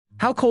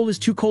How cold is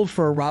too cold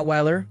for a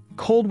Rottweiler?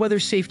 Cold weather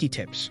safety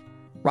tips.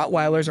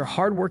 Rottweilers are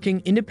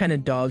hardworking,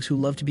 independent dogs who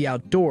love to be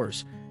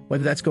outdoors,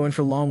 whether that's going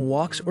for long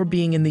walks or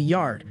being in the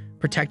yard,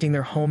 protecting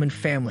their home and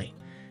family.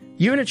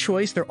 Given a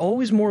choice, they're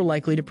always more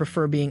likely to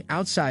prefer being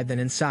outside than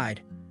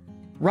inside.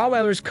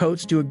 Rottweilers'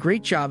 coats do a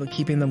great job of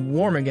keeping them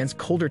warm against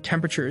colder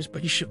temperatures,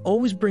 but you should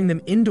always bring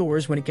them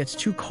indoors when it gets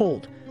too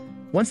cold.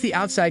 Once the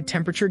outside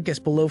temperature gets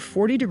below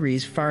 40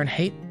 degrees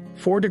Fahrenheit,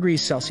 4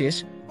 degrees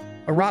Celsius,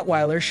 a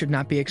Rottweiler should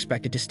not be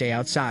expected to stay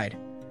outside.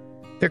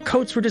 Their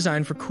coats were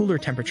designed for cooler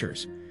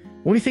temperatures.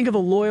 When we think of a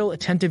loyal,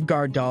 attentive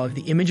guard dog,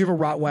 the image of a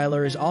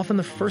Rottweiler is often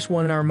the first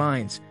one in our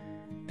minds.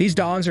 These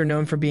dogs are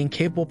known for being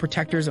capable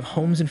protectors of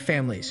homes and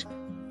families,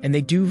 and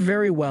they do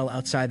very well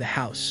outside the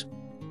house.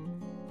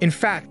 In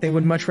fact, they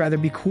would much rather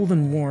be cool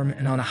than warm,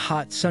 and on a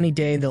hot, sunny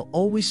day, they'll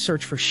always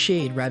search for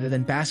shade rather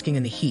than basking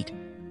in the heat.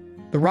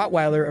 The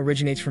Rottweiler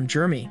originates from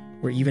Germany,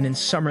 where even in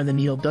summer the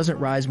needle doesn't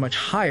rise much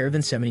higher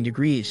than 70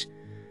 degrees.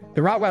 The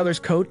Rottweiler's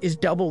coat is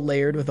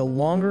double-layered with a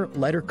longer,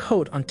 lighter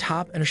coat on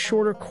top and a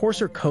shorter,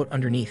 coarser coat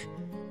underneath.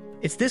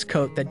 It's this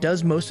coat that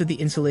does most of the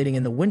insulating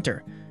in the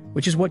winter,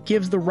 which is what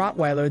gives the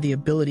Rottweiler the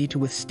ability to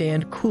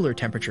withstand cooler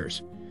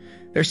temperatures.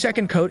 Their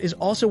second coat is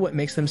also what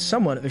makes them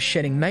somewhat of a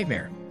shedding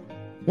nightmare.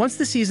 Once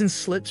the season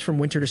slips from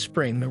winter to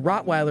spring, the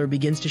Rottweiler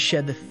begins to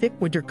shed the thick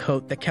winter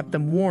coat that kept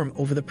them warm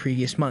over the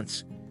previous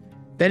months.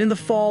 Then in the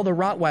fall, the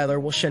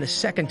Rottweiler will shed a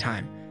second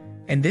time,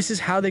 and this is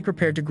how they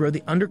prepare to grow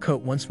the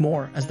undercoat once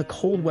more as the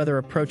cold weather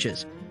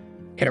approaches.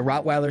 Can a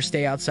Rottweiler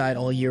stay outside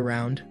all year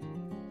round?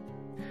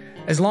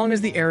 As long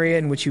as the area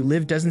in which you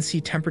live doesn't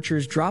see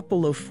temperatures drop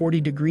below 40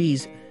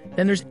 degrees,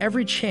 then there's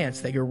every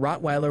chance that your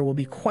Rottweiler will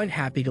be quite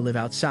happy to live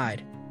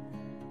outside.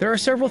 There are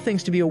several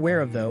things to be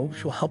aware of, though,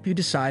 which will help you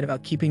decide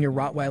about keeping your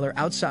Rottweiler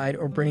outside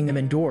or bringing them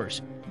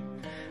indoors.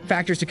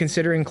 Factors to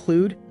consider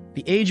include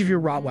the age of your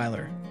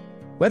Rottweiler,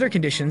 weather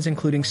conditions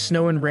including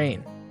snow and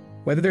rain,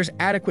 whether there's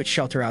adequate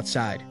shelter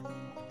outside,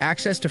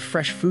 access to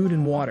fresh food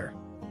and water,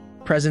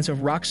 presence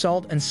of rock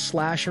salt and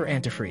slash or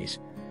antifreeze.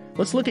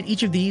 Let's look at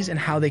each of these and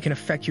how they can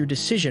affect your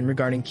decision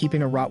regarding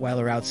keeping a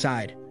Rottweiler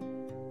outside.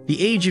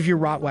 The age of your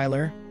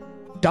Rottweiler.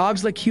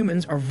 Dogs, like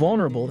humans, are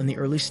vulnerable in the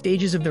early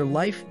stages of their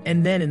life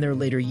and then in their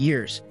later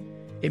years.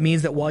 It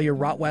means that while your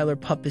Rottweiler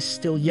pup is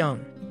still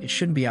young, it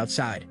shouldn't be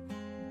outside.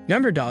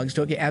 Younger dogs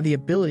don't yet have the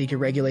ability to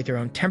regulate their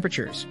own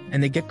temperatures,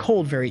 and they get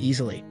cold very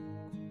easily.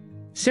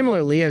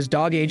 Similarly, as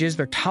dog ages,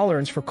 their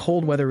tolerance for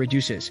cold weather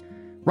reduces.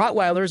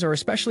 Rottweilers are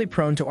especially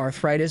prone to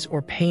arthritis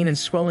or pain and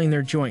swelling in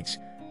their joints.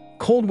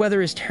 Cold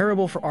weather is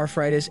terrible for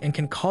arthritis and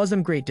can cause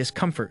them great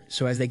discomfort,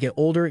 so as they get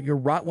older, your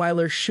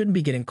Rottweiler shouldn't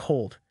be getting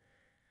cold.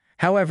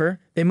 However,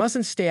 they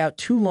mustn't stay out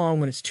too long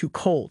when it's too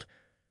cold.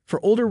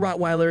 For older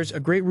Rottweilers, a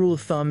great rule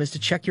of thumb is to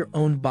check your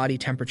own body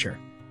temperature.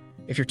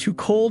 If you're too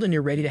cold and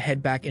you're ready to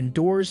head back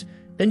indoors,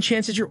 then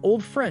chances your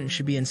old friend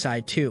should be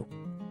inside too.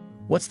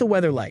 What's the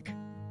weather like?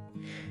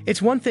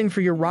 It's one thing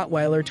for your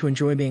Rottweiler to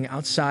enjoy being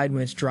outside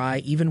when it's dry,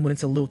 even when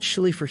it's a little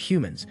chilly for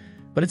humans,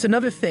 but it's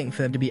another thing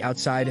for them to be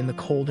outside in the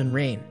cold and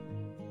rain.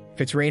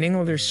 If it's raining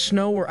or there's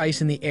snow or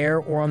ice in the air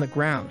or on the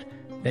ground,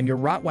 then your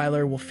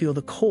Rottweiler will feel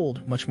the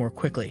cold much more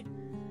quickly.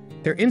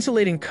 Their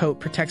insulating coat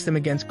protects them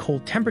against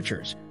cold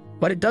temperatures,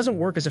 but it doesn't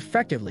work as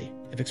effectively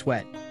if it's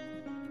wet.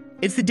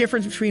 It's the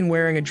difference between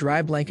wearing a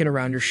dry blanket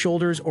around your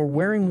shoulders or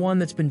wearing one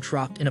that's been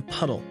dropped in a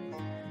puddle.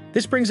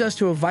 This brings us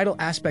to a vital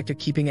aspect of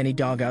keeping any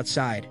dog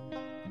outside.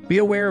 Be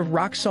aware of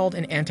rock salt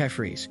and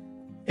antifreeze.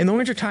 In the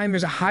wintertime,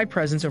 there's a high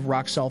presence of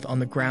rock salt on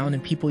the ground,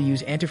 and people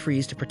use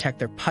antifreeze to protect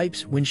their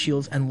pipes,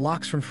 windshields, and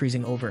locks from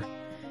freezing over.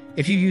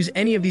 If you use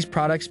any of these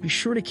products, be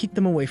sure to keep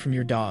them away from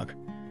your dog.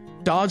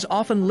 Dogs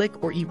often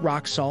lick or eat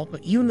rock salt,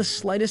 but even the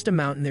slightest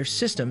amount in their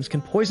systems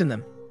can poison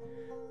them.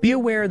 Be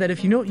aware that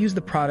if you don't use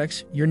the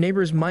products, your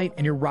neighbors might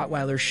and your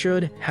Rottweiler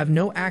should have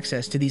no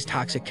access to these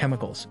toxic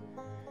chemicals.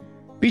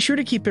 Be sure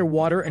to keep their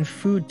water and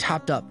food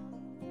topped up.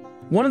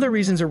 One of the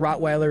reasons a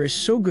Rottweiler is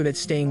so good at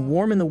staying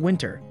warm in the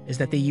winter is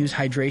that they use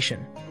hydration.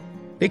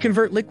 They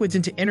convert liquids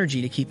into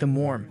energy to keep them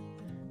warm.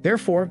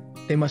 Therefore,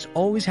 they must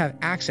always have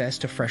access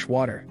to fresh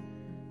water.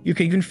 You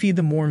can even feed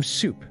them warm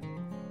soup.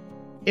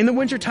 In the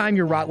wintertime,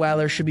 your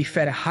Rottweiler should be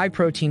fed a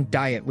high-protein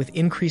diet with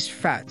increased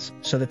fats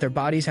so that their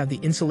bodies have the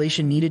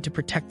insulation needed to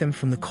protect them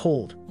from the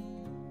cold.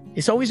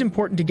 It's always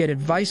important to get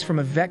advice from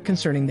a vet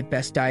concerning the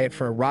best diet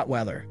for a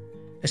Rottweiler,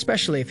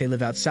 especially if they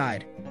live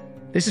outside.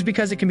 This is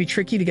because it can be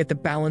tricky to get the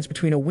balance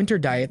between a winter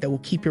diet that will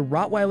keep your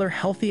Rottweiler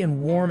healthy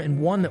and warm and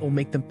one that will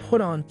make them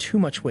put on too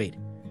much weight.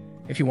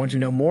 If you want to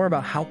know more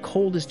about how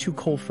cold is too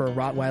cold for a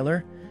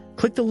Rottweiler,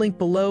 click the link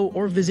below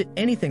or visit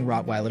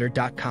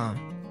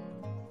anythingrottweiler.com.